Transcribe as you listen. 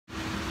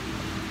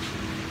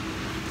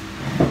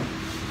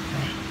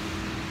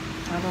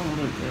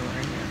don't look good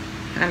right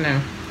now. I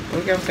know.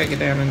 We're gonna take it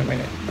down in a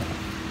minute.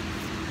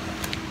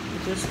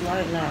 Just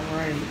light not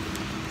right.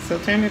 So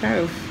turn it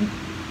off.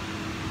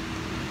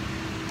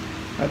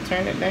 I'll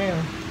turn it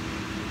down.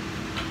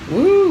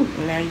 Woo!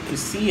 Now you can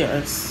see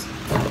us.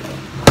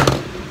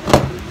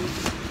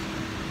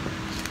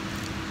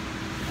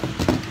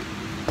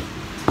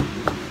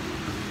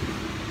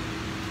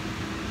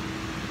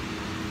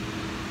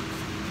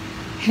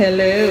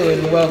 Hello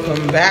and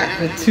welcome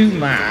back to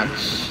my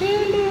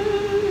channel.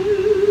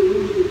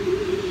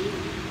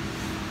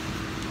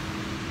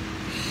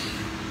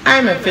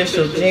 I'm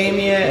Official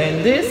Jamia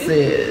and this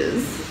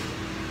is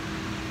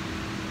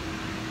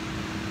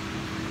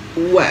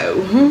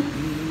Whoa.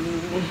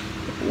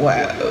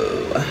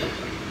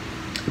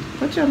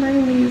 What's your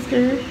name is,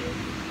 girl?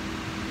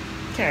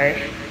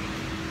 Okay.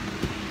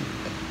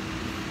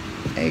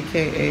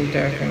 AKA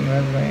Dark and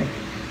Lovely.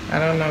 I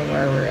don't know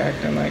why we're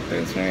acting like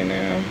this right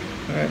now.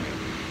 But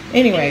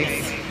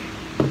anyways.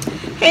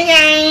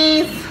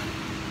 Hey guys!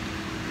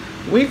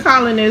 We're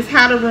calling this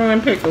How to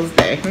Ruin Pickles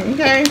Day.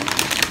 Okay?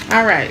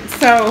 Alright,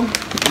 so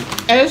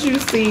as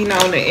you've seen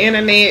on the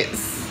internet,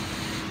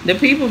 the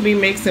people be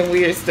mixing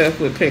weird stuff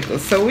with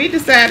pickles. So we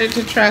decided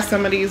to try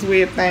some of these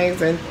weird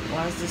things. And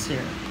why is this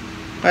here?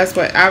 that's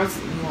what I was.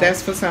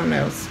 That's for something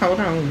else. Hold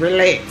on,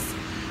 relax.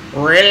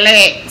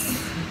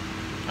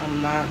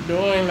 I'm not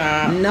doing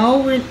that.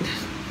 No,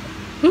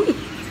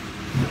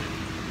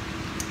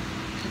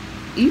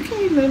 you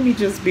can't let me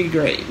just be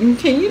great.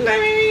 Can you let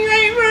me be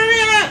great for a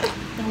minute?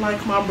 I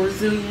like my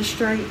Brazilian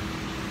straight.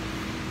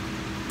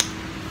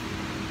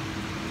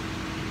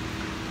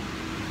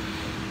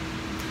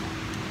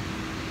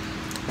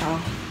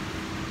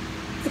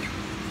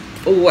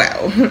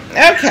 Well,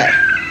 okay.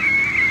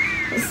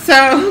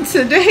 So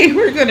today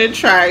we're gonna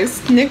try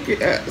Snickers.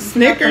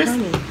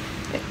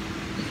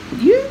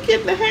 You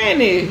get the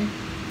honey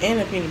and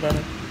the peanut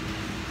butter.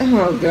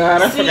 Oh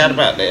God, I forgot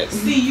about that.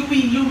 See, you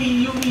be.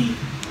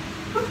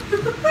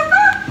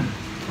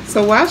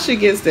 So while she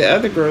gets the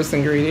other gross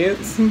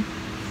ingredients,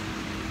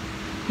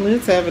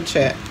 let's have a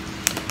chat.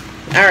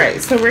 All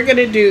right, so we're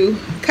gonna do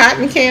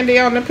cotton candy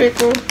on the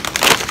pickle.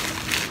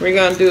 We're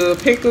gonna do a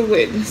pickle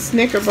with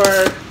Snicker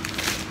bar.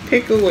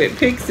 Pickle with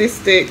pixie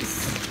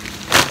sticks,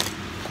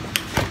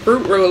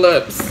 fruit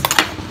roll-ups,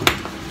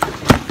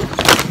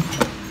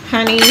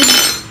 honey,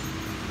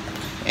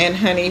 and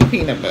honey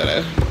peanut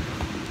butter.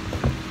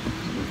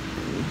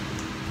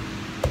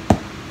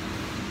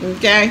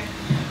 Okay?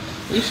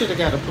 You should have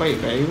got a plate,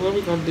 baby. What are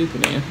we gonna do for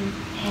that?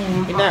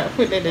 You not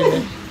put that in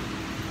there.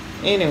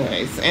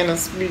 Anyways, and a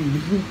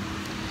spoon.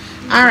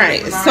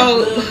 Alright,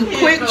 so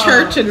quick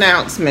church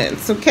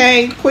announcements,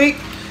 okay? Quick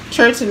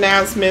church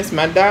announcements.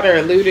 My daughter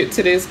alluded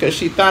to this because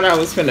she thought I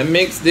was gonna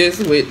mix this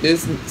with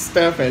this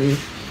stuff and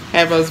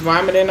have us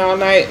vomiting all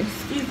night.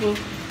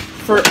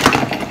 For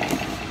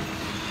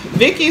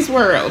Vicky's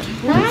World.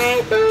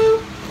 Hi,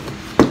 boo.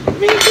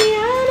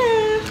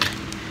 Vickiana.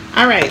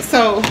 Alright,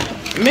 so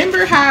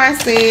remember how I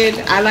said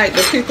I like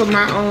to pickle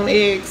my own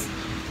eggs?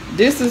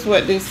 This is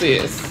what this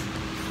is.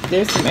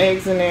 There's some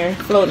eggs in there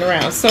floating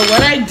around. So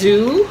what I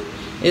do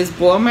is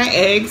boil my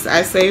eggs.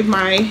 I save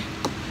my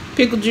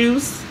pickle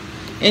juice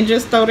and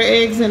just throw the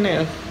eggs in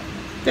there.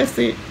 That's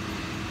it.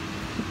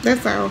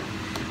 That's all.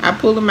 I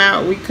pull them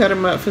out. We cut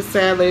them up for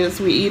salads.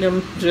 We eat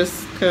them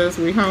just because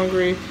we're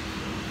hungry.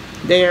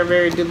 They are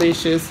very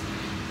delicious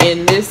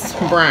in this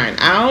brine.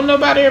 I don't know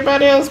about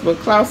everybody else, but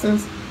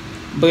Clausen's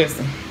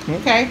busting.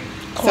 Okay?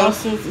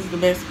 Clausen's is the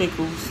best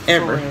pickles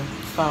ever.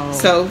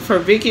 So for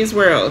Vicky's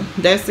World,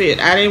 that's it.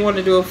 I didn't want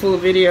to do a full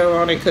video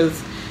on it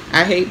because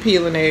I hate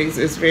peeling eggs.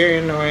 It's very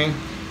annoying.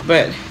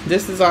 But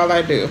this is all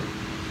I do.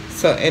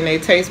 So, and they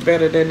taste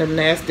better than the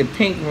nasty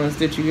pink ones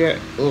that you get.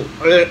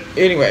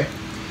 Anyway,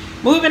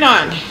 moving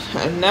on.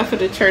 Enough of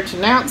the church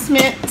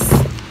announcements.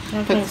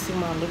 I can't see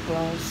my lip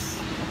gloss.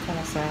 I'm kind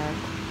of sad.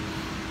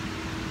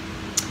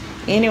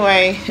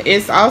 Anyway,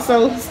 it's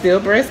also still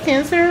Breast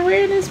Cancer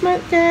Awareness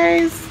Month,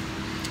 guys.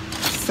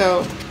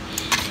 So,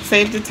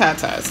 save the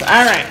tatas.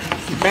 All right,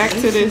 back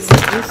to this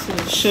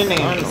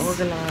shenanigans.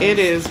 It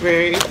is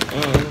very.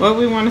 What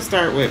we want to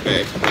start with,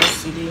 babe?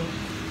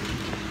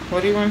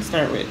 What do you want to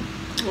start with?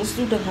 Let's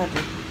do the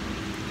honey.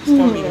 It's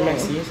gonna be the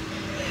messiest.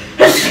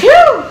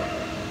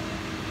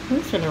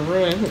 It's gonna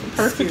ruin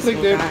perfectly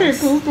good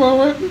pickles,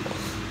 Lord.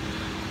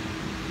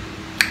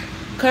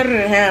 Cut it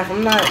in half.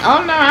 I'm not.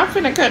 Oh no, I'm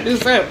finna cut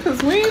this up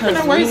because we ain't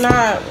finna waste.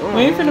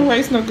 We ain't finna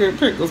waste no good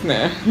pickles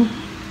now.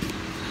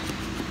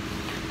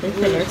 We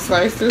finna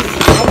slice this.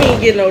 I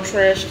didn't get no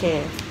trash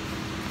can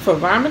for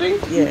vomiting.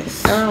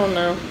 Yes. I don't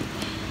know.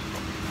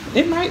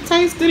 It might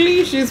taste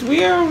delicious. We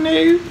don't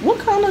know. What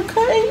kind of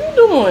cutting you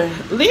doing?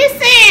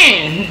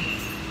 Listen.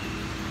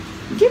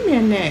 Give me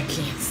a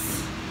napkin.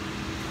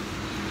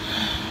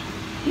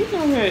 You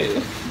know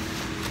what?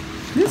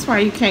 This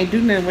why you can't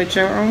do nothing with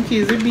your own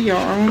kids. It be your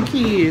own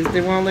kids.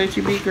 They won't let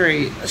you be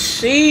great.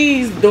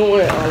 She's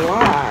doing a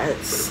lot.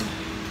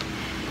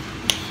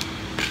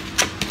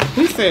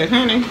 We said,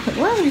 honey,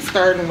 why are we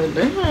starting with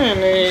the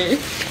honey?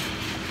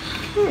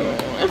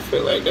 Oh, I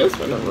feel like that's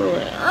gonna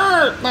ruin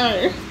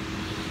everything.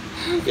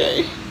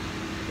 Okay.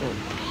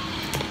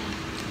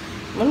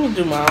 Let me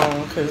do my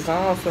own, cause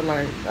I feel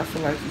like you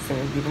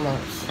finna do the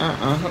most.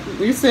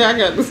 You see, I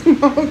got the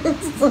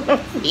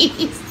smallest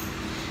piece.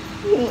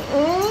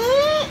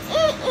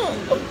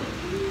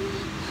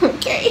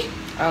 Okay.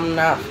 I'm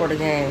not for the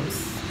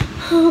games.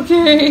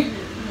 Okay.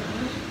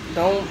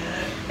 Don't.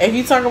 If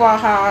you talk about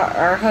how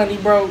our honey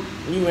broke,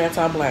 you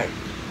anti-black.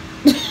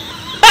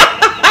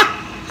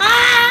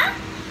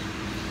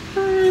 I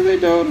really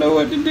don't know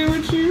what to do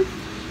with you.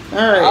 All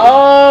right.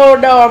 Oh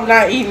no, I'm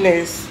not eating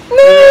this. No,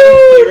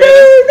 you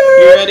ready? no.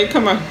 You ready?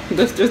 Come on.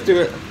 Let's just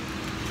do it.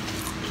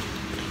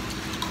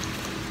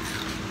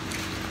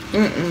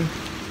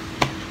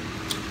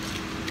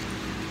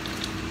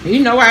 You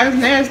know why it's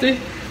nasty?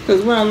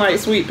 Because we don't like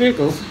sweet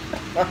pickles.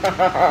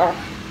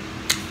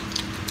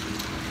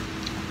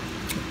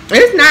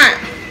 It's not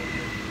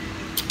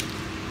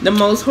the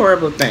most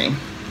horrible thing.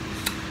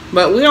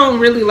 But we don't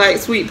really like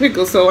sweet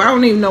pickles, so I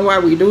don't even know why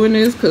we're doing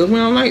this, because we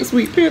don't like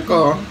sweet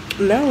pickle.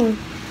 No.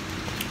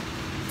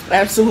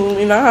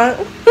 Absolutely not.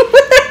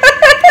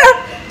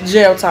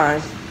 Jail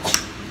time.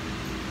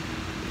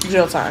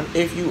 Jail time.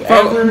 If you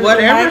ever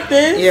like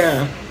this.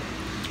 Yeah.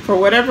 For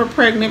whatever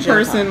pregnant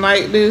person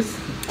like this,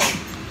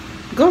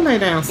 go lay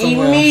down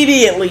somewhere.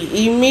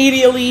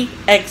 Immediately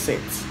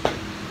exit.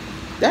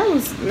 That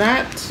was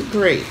not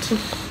great.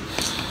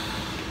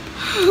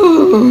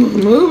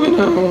 Moving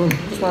on.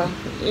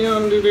 You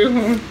don't do this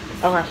one?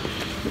 Okay.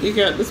 You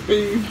got the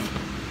speed.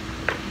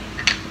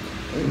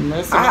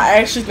 I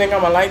actually think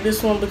I'm gonna like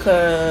this one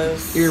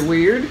because you're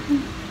weird.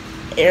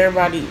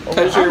 Everybody,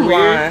 because you're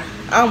weird.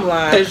 I'm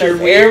lying. Because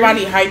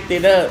everybody hyped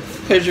it up.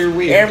 Because you're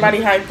weird. Everybody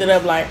hyped it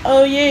up like,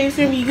 oh yeah, it's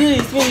gonna be good.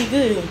 It's gonna be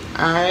good.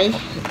 I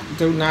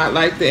do not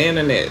like the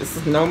internet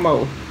no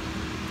more.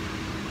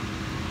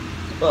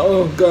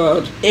 Oh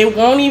God. It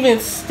won't even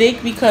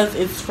stick because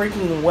it's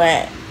freaking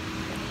wet.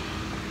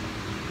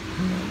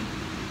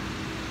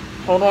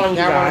 Hold on, you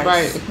guys. Wanna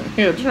bite?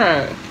 Here,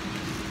 try it.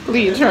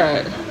 Please try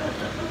it.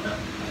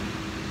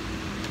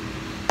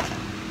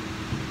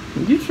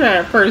 You try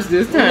it first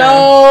this time.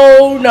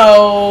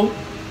 No.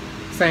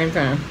 Same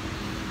time.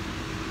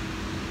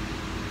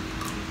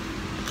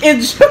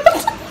 It's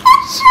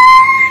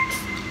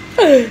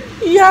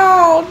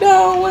y'all,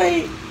 no,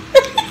 wait.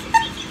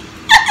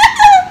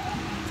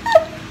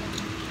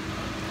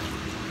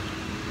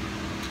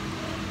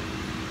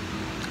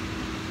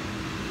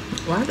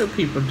 Why do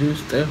people do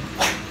stuff?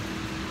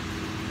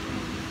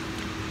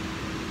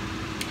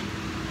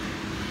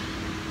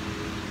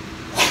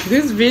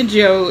 This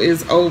video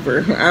is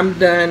over. I'm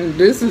done.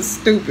 This is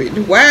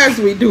stupid. Why is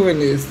we doing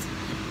this?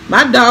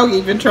 My dog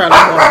even tried to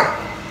walk.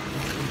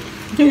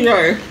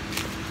 Yeah.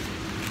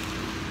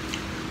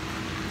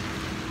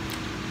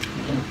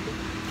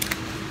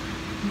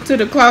 To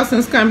the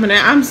Clausen's company,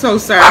 I'm so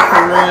sorry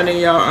for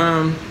ruining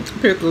your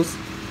pickles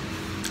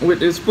with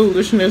this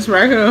foolishness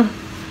right here.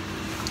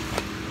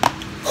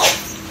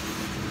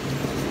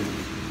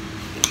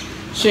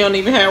 She don't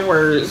even have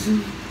words.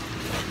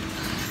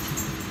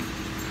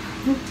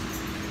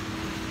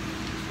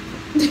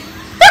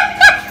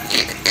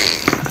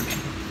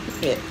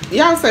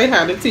 Y'all say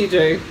hi to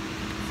TJ.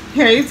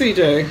 Hey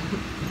TJ.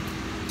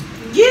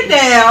 Get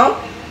down.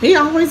 He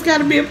always got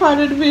to be a part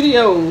of the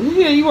video.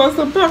 Here, you want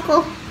some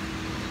pickle?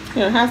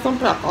 Here, have some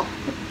pickle.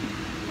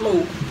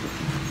 Move.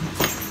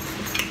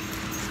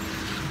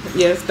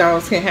 Yes,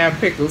 dogs can have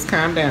pickles.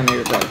 Calm down,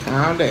 everybody.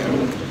 Calm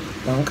down.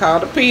 Don't call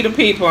the PETA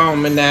people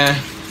on me now.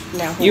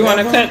 Now you want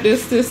to cut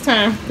this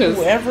time?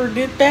 Whoever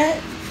did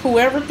that,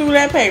 whoever threw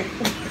that paper.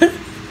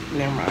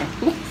 Never mind.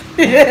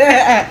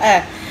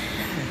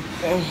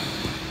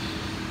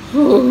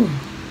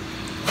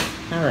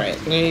 All right,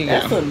 there you go.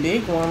 That's a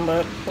big one,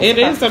 but it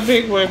is a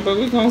big one, but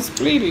we're gonna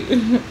split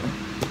it.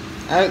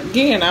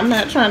 Again, I'm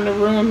not trying to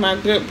ruin my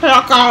good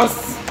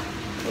pickles.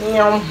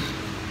 Yeah.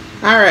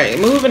 All right,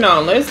 moving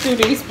on. Let's do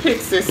these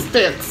pixie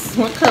sticks.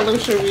 What color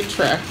should we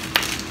try?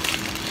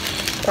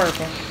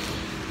 Purple.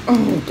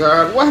 Oh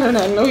God, why did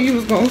I know you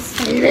was gonna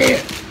say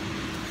that?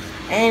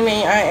 And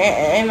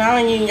I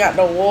ain't even got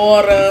the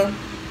water.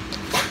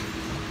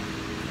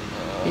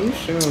 You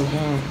sure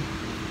don't.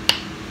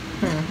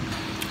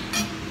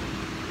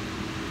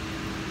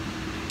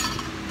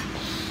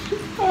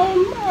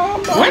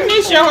 Wasn't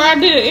this your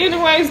idea?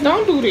 Anyways,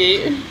 don't do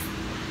that.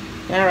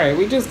 All right,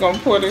 we just gonna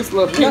pour this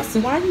little pixie.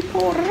 Why you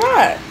pour it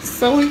out?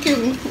 So we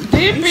can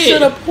dip it. You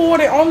should have poured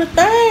it on the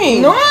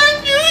thing. No, I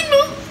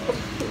didn't.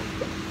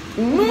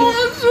 No,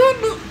 I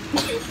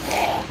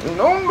shouldn't.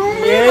 Don't do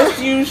me. Yes,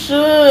 you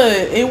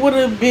should. It would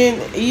have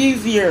been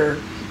easier.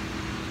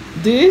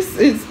 This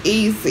is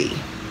easy.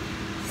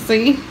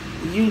 See?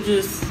 You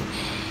just...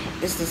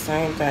 It's the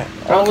same thing.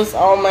 Oh, it's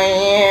on my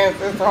hands.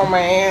 It's on my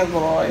hands,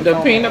 boy.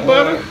 The peanut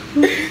butter?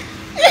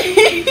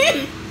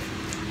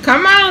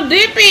 Come on,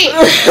 dip it.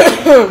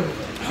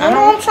 Hold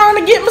on, I'm trying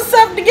to get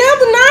myself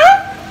together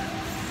now.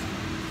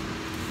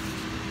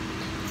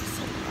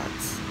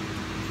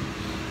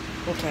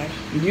 Okay.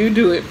 You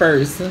do it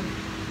first.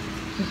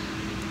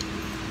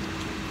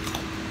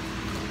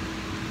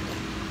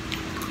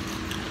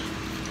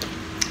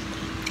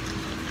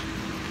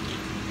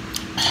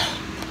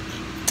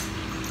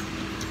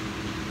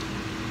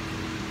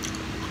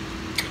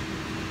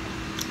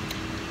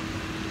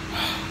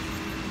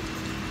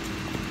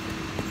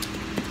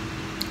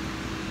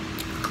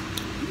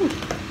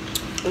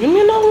 Give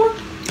me another one.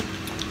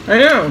 I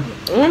know.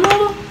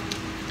 Another?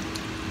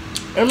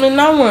 Give me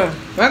another one.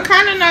 What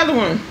kind of another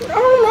one? I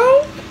don't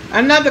know.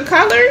 Another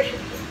color?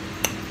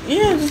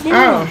 Yeah, just give me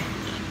Oh. one.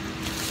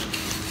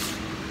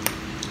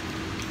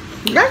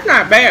 That's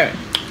not bad.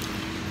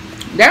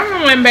 That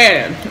one went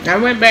bad. I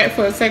went back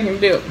for a second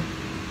dip.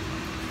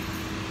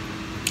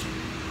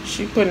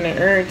 She putting the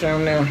orange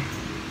on there.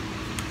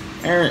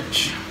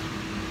 Orange.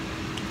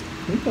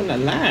 You putting a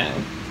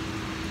lime.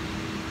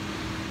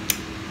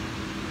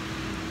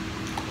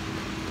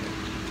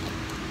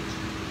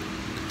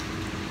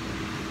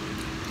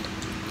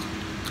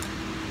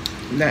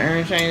 The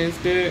orange ain't as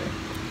good.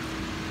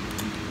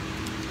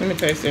 Let me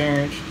taste the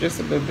orange just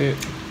a little bit.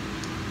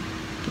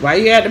 Why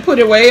you had to put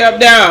it way up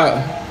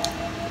there?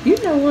 You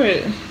know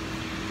what?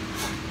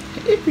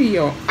 It be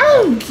your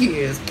own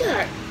kids.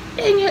 God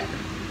dang it.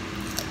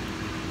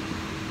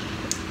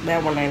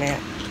 That one ain't it.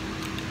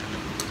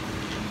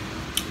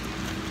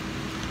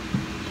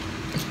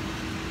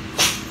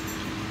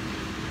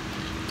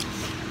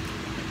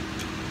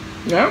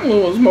 That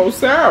one was more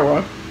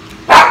sour.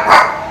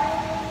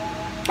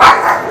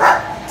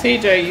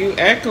 TJ, you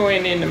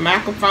echoing in the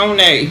microphone,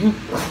 eh?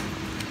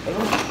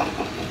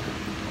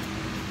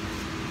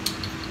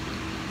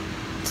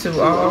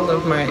 To all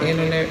of my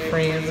internet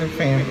friends and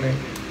family,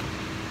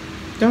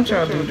 don't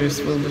y'all do this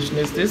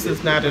foolishness. This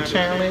is not a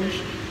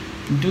challenge.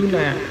 Do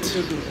not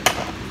do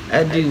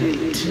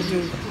it.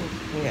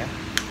 Yeah.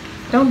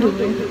 Don't do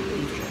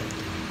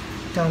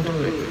it. Don't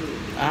do it.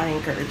 I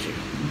encourage you.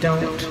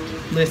 Don't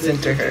listen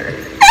to her.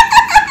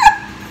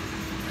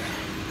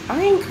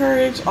 I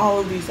encourage all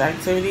of these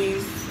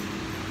activities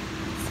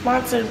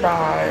sponsored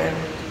by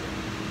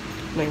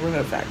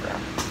Neighborhood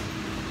Background.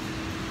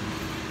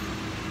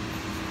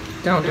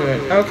 Don't do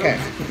it. Okay.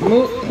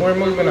 We're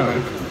moving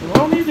on.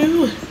 Won't you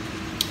do it?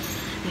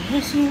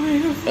 Yes, you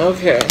will.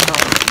 Okay.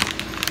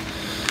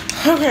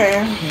 Okay.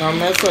 I'll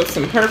mess up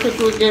some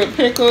perfectly good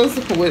pickles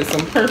with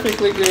some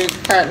perfectly good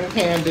cotton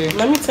candy.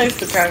 Let me taste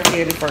the cotton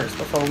candy first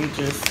before we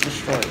just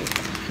destroy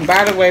it.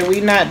 By the way,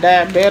 we not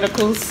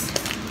diabeticals,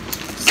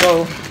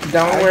 so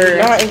don't I worry. do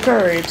not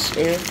encourage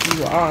if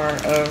you are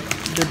of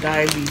the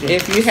diabetes.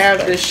 If you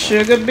have the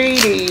sugar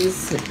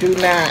beaties, do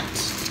not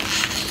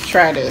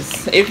try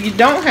this. If you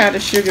don't have the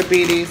sugar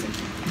beaties,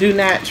 do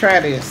not try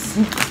this.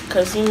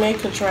 Because you may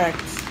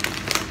contract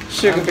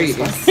Sugar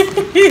beaties.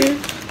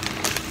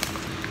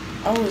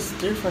 Oh, it's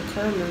different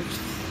colors.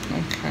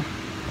 Okay.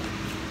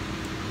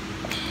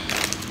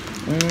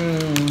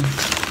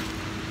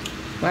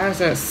 Why is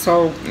that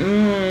so?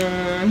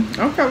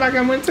 I felt like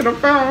I went to the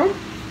phone.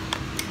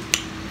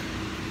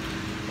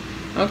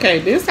 Okay,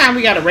 this time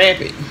we gotta wrap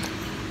it.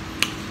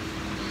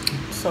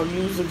 So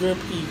use a good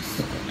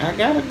piece. I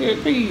got a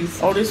good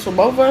piece. Oh, this for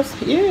both of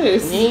us?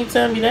 Yes. You ain't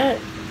tell me that.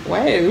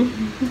 Wow.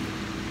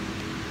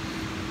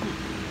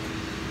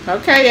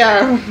 Okay,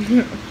 y'all.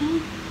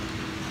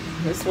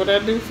 That's what I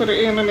do for the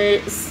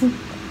internets.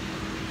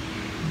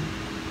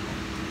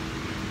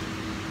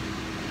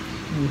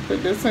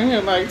 Put this in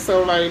here like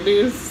so, like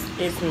this.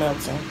 It's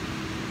melting.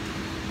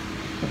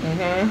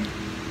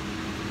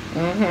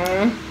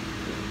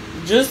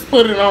 Just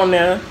put it on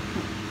there.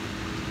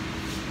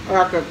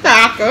 Like a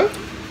taco.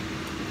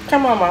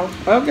 Come on, Mom.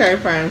 Okay,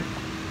 fine.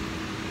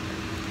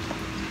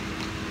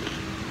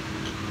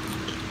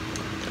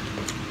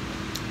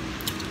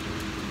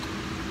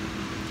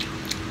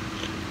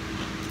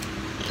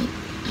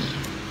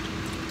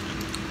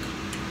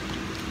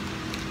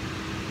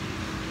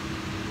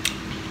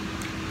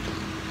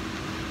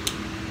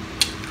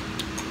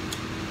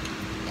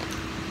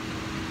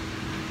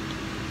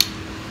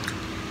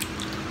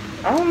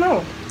 I don't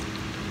know.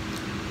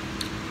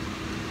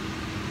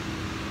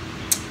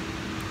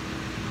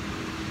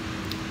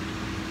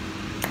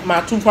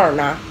 My tooth hurt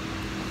now.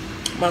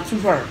 My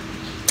tooth hurt.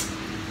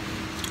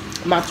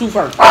 My tooth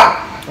hurt.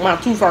 My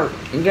tooth hurt.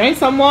 Drink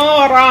some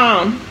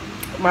water.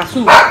 My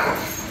tooth.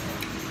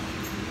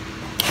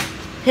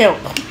 Help.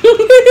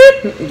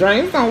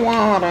 Drink some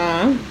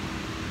water.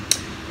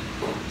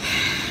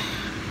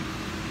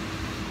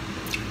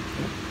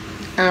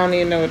 I don't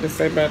even know what to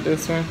say about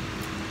this one.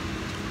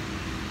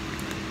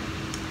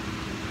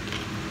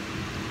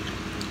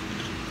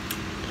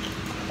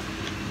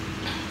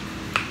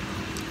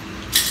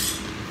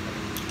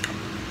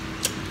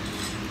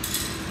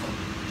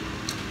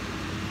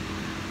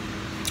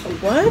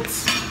 What?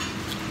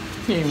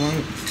 He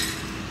won't.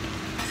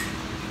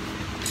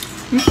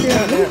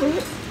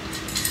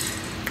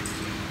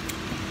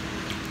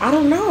 I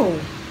don't know.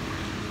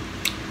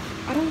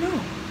 I don't know.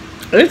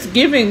 It's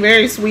giving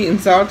very sweet and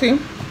salty.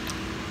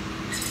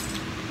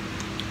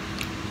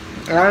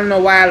 I don't know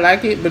why I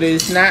like it, but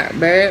it's not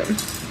bad.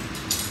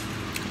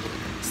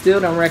 Still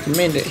don't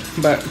recommend it,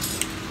 but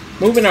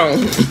moving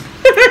on.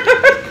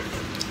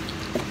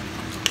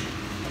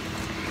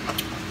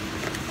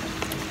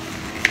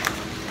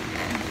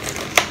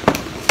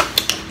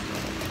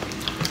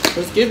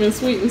 It's giving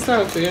sweet and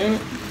salty,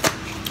 ain't it?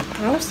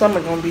 My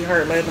stomach gonna be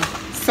hurt later.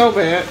 So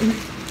bad.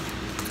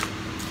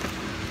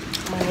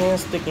 My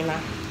hand's sticking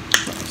out.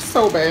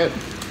 So bad.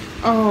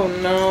 Oh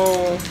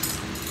no.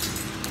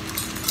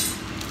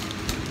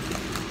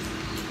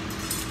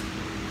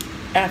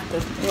 After.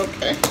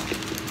 Okay.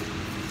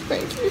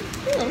 Thank you.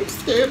 I'm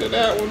scared of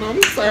that one. I'm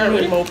I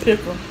sorry. need more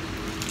pickle.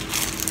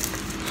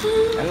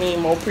 I need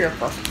more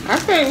pickle. I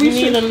think we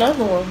need should.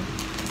 another one.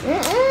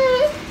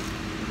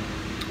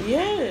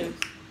 Yes.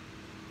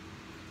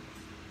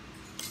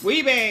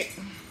 We back.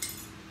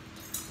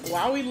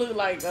 Why we look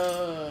like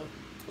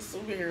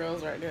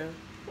superheroes right now?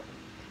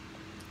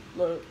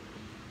 Look.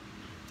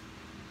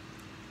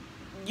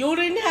 You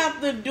didn't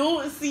have to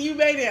do it. See, you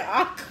made it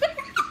awkward.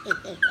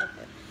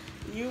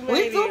 You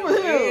made it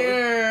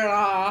weird.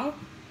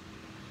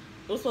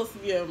 It was supposed to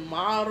be a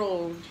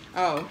model.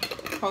 Oh,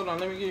 hold on.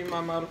 Let me give you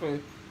my model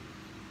face.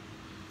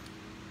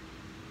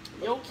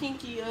 Your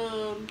kinky,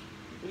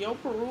 your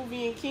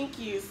Peruvian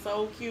kinky is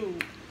so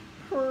cute.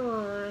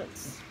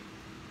 Hurts.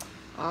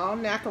 All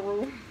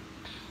knackaroo.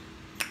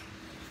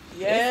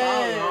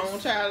 Yes. It's all wrong,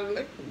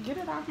 child. Get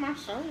it off my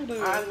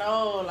shoulder. I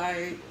know,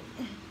 like.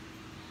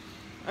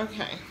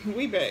 Okay,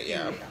 we back,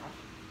 y'all.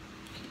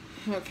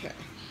 Okay.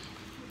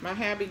 My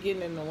hair be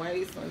getting in the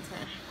way sometimes.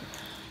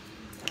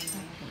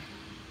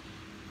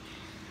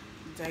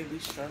 Daily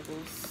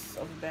struggles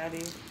of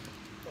Daddy.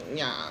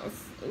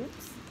 Yes.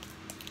 Oops.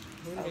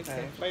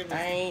 Okay.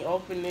 I ain't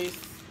opened this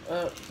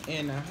up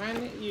in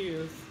 100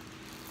 years.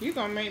 You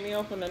gonna make me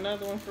open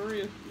another one for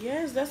real?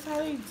 Yes, that's how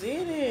they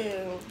did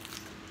it.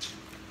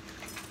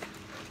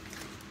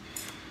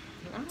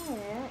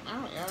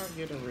 I'll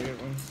get a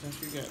red one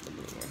since you got the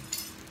blue one.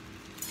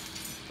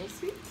 Is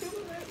he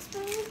feeling that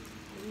spoon?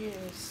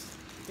 Yes.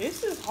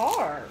 This is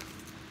hard.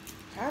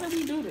 How do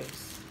we do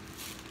this?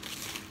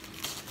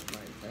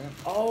 Like that.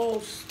 Oh,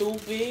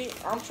 stupid.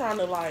 I'm trying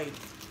to like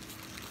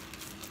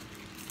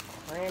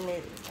cram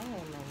it. I don't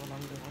know what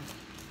I'm doing.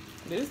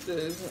 This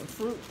is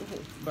fruit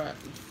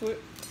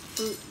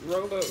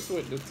roll-ups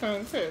with the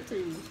tongue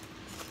tattoos.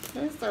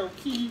 That's so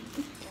cute.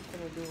 I'm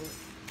gonna do it.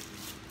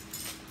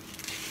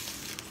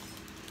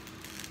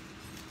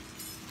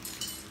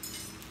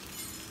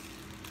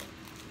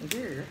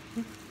 Yeah.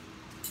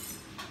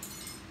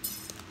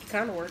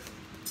 Kind of work.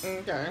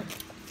 Okay.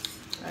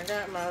 I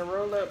got my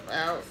roll-up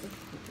out.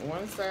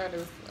 One side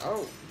is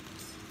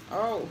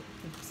oh,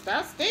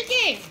 stop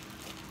sticking.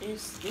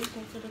 It's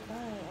sticking to the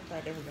thing.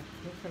 Okay, there we go.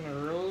 I'm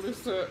gonna roll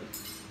this up.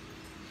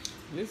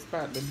 This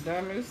about the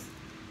dumbest.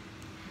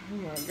 Oh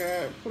my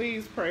God!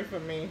 Please pray for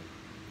me.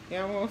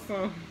 Y'all want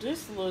some?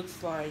 This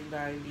looks like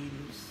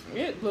diabetes.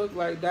 It looked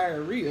like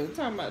diarrhea. I'm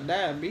talking about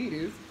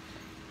diabetes.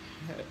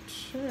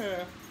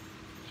 Sure.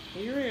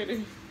 You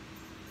ready?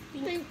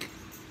 Think.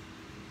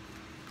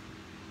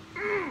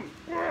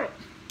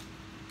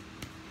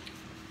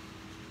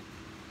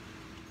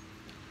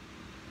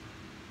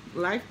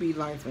 Life be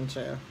life and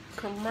child.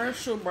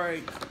 Commercial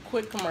break.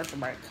 Quick commercial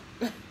break.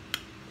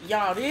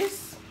 Y'all,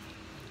 this.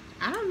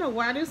 I don't know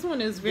why this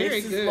one is very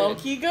good. This is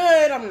low-key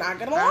good. I'm not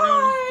gonna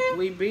lie.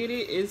 We beat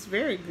it. It's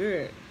very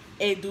good.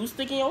 It do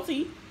stick in your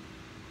teeth.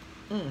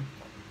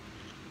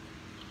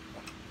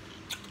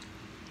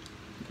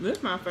 This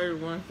is my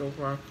favorite one so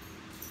far.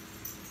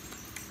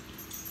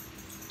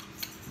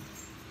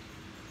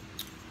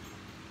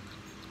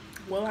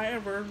 Will I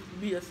ever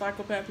be a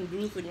psychopath and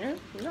do this again?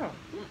 No.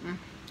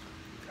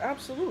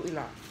 Absolutely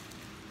not.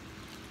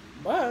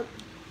 But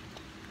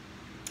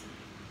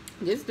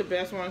this is the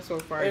best one so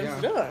far, it's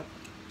y'all. good.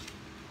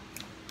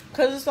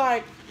 Because it's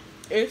like,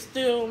 it's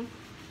still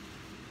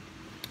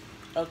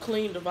a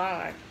clean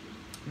divide.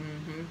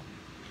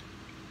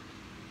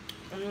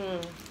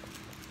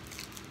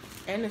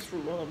 And this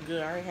fruit roll up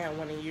good. I ain't had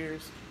one in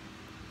years.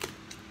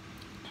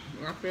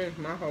 I finished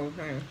my whole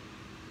thing.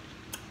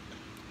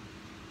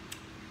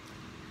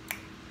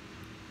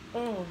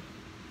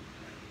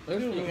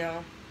 Excuse me,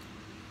 y'all.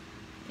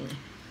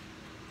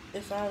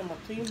 It's all in my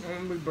teeth.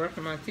 I'm gonna be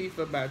brushing my teeth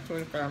for about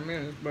 25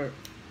 minutes, but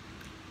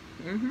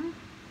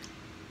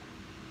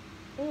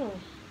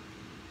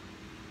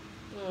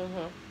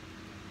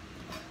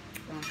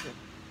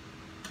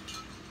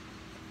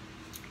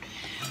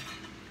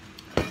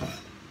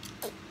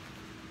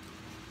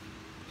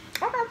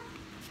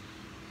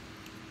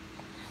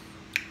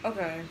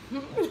Okay.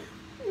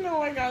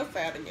 No, I got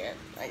sad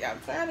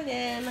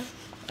again.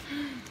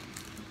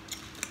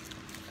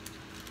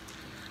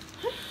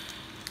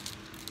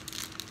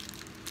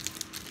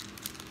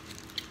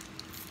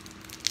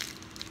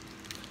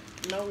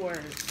 No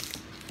words.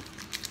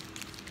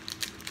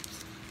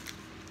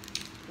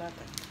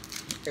 Nothing.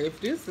 if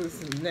this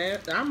is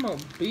nasty, I'm gonna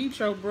beat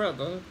your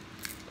brother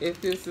if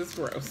this is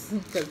gross.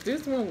 Because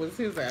this one was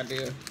his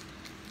idea.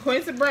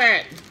 Quincy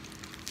Brad.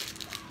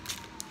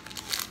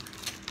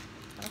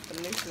 That's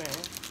the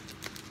nickname.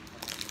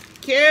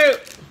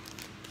 Cute.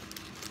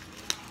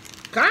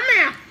 Come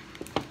here.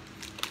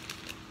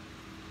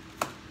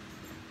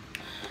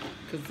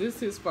 Because this is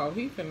his fault.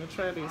 He finna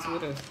try this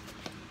with us.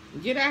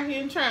 Get out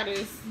here and try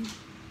this.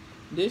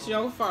 This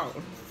your fault.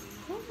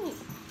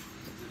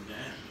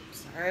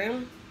 Sorry.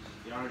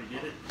 You already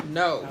did it?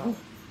 No.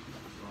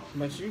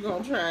 But you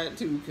gonna try it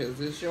too, because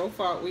it's your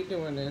fault we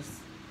doing this.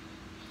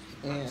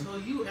 And so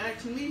you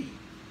asked me.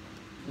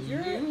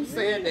 You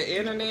said the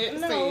internet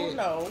said.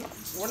 No.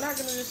 We're not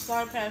going to just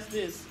slide past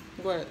this.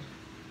 What?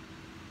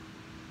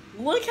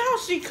 Look how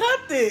she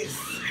cut this.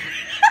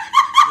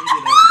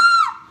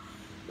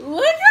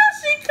 Look how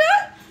she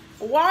cut.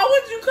 Why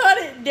would you cut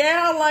it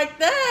down like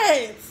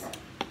that?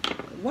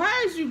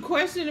 Why is you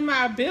questioning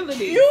my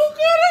ability? You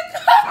could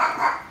have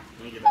cut.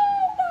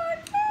 Oh my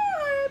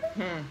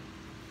God.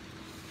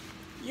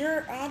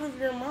 You're out of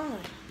your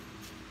mind.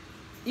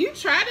 You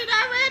tried it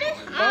already?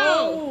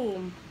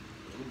 Oh.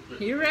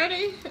 You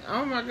ready?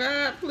 Oh my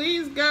God.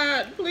 Please,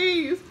 God.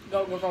 Please.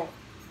 Go, go, go.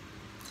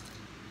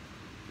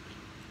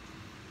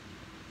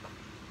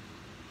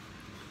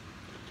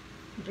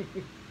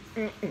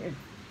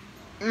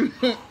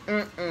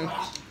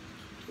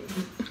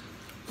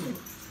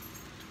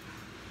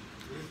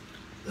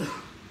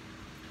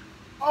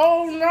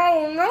 Oh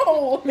no,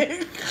 no.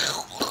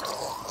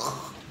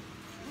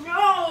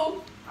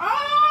 No.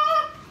 Ah.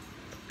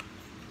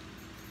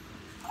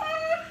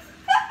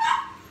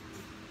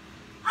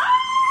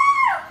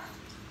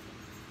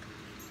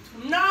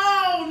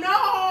 No,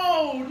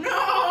 no,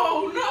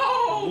 no,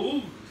 no.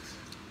 Ooh.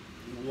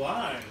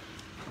 Why?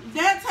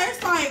 That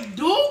tastes like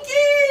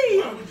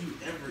dookie. Why would you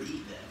ever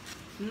eat that?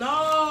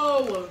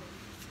 No.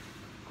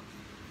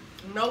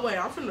 No way.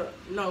 I'm finna.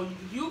 No,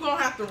 you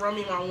gonna have to run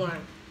me my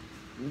one.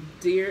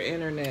 Dear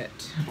internet.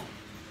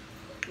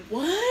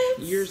 What?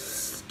 You're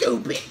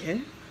stupid.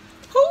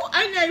 Who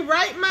in their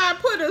right mind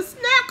put a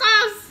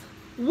Snickers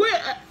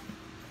with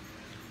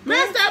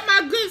messed up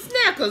my good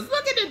Snickers?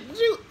 Look at it.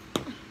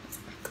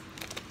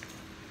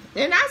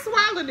 And I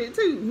swallowed it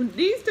too.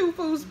 These two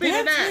fools spit it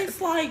out. That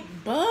tastes like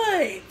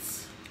butt.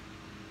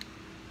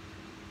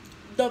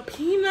 The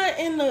peanut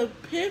and the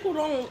pickle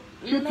don't.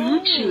 The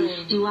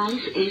Bluetooth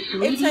device is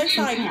ready It tastes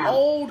to like pair.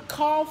 old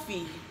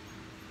coffee.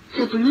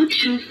 The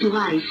Bluetooth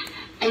device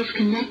is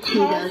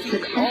connected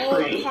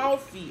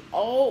successfully.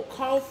 Old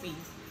coffee.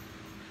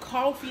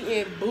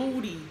 Coffee and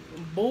booty.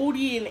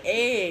 Booty and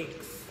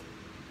eggs.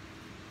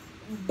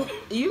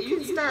 You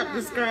can stop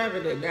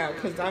describing it now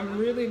because I'm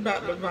really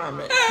about to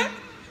vomit.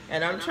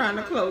 And I'm trying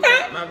to close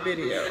out my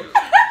video.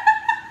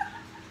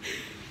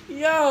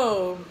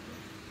 Yo.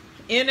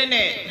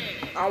 Internet.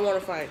 I want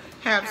to fight.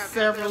 Have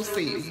several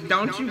seats.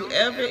 Don't you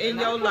ever in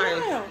your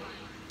life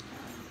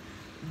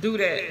do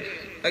that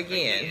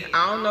again.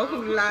 I don't know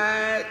who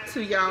lied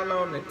to y'all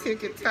on the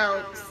Ticket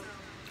Talks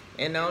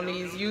and on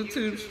these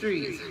YouTube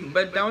streets,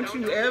 but don't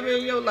you ever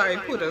in your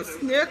life put a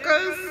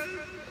Snickers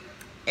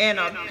and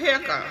a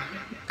pickle,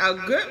 a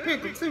good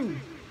pickle too.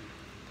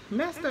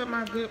 Messed up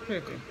my good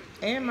pickle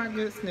and my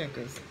good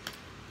Snickers.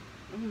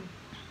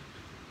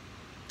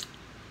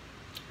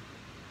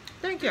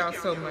 Thank y'all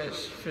so much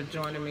for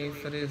joining me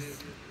for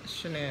this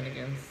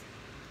shenanigans.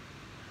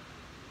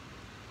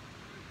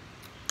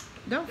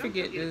 Don't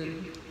forget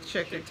to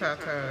check your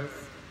tatas.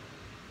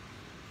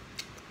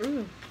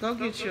 Go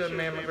get you a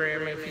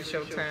mammogram if it's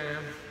your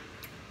time.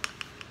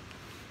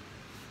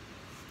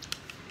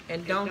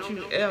 And don't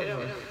you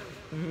ever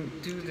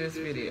do this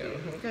video,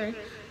 okay?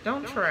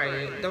 Don't try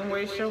it. Don't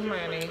waste your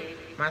money.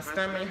 My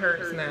stomach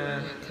hurts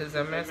now because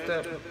I messed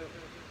up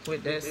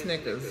with that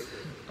Snickers.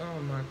 Oh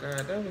my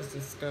God, that was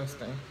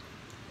disgusting.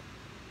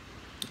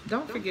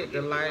 Don't forget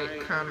to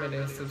like, comment,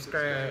 and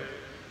subscribe.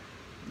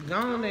 Go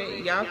on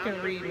it. Y'all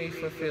can read me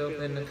for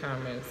filth in the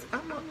comments.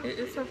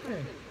 It's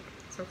okay.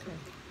 It's okay.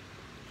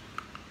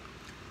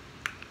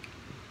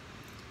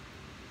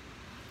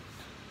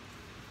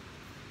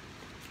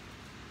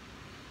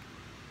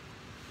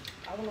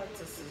 I would like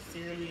to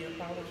sincerely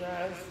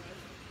apologize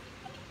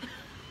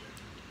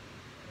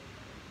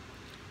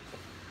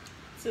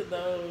to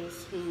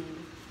those who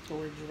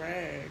were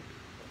dragged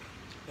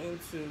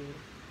into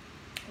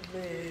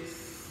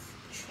this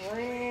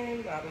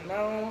trend. I don't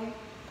know.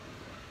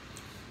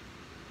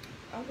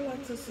 I would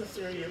like to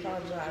sincerely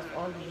apologize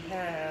on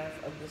behalf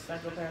of the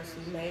psychopaths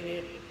who made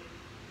it,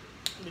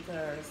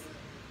 because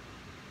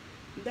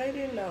they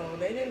didn't know.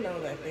 They didn't know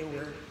that they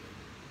were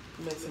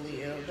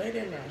mentally ill. They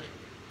didn't know.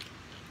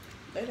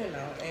 They didn't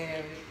know.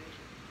 And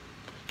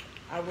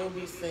I will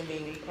be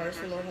sending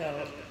personal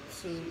help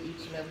to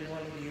each and every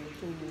one of you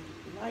who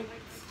liked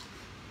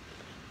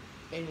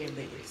any of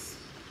these,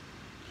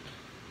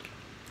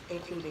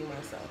 including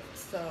myself.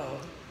 So,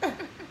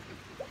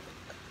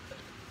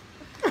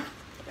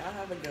 y'all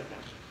have a good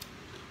one.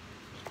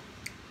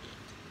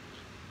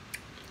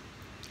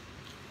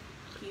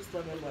 Peace,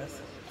 love, and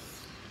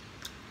blessings.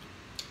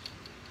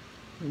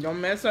 Don't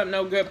mess up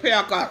no good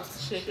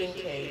pickles. Chicken,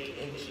 cake,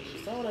 and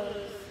cheese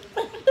sodas.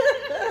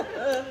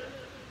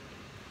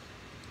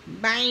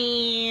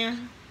 Bye.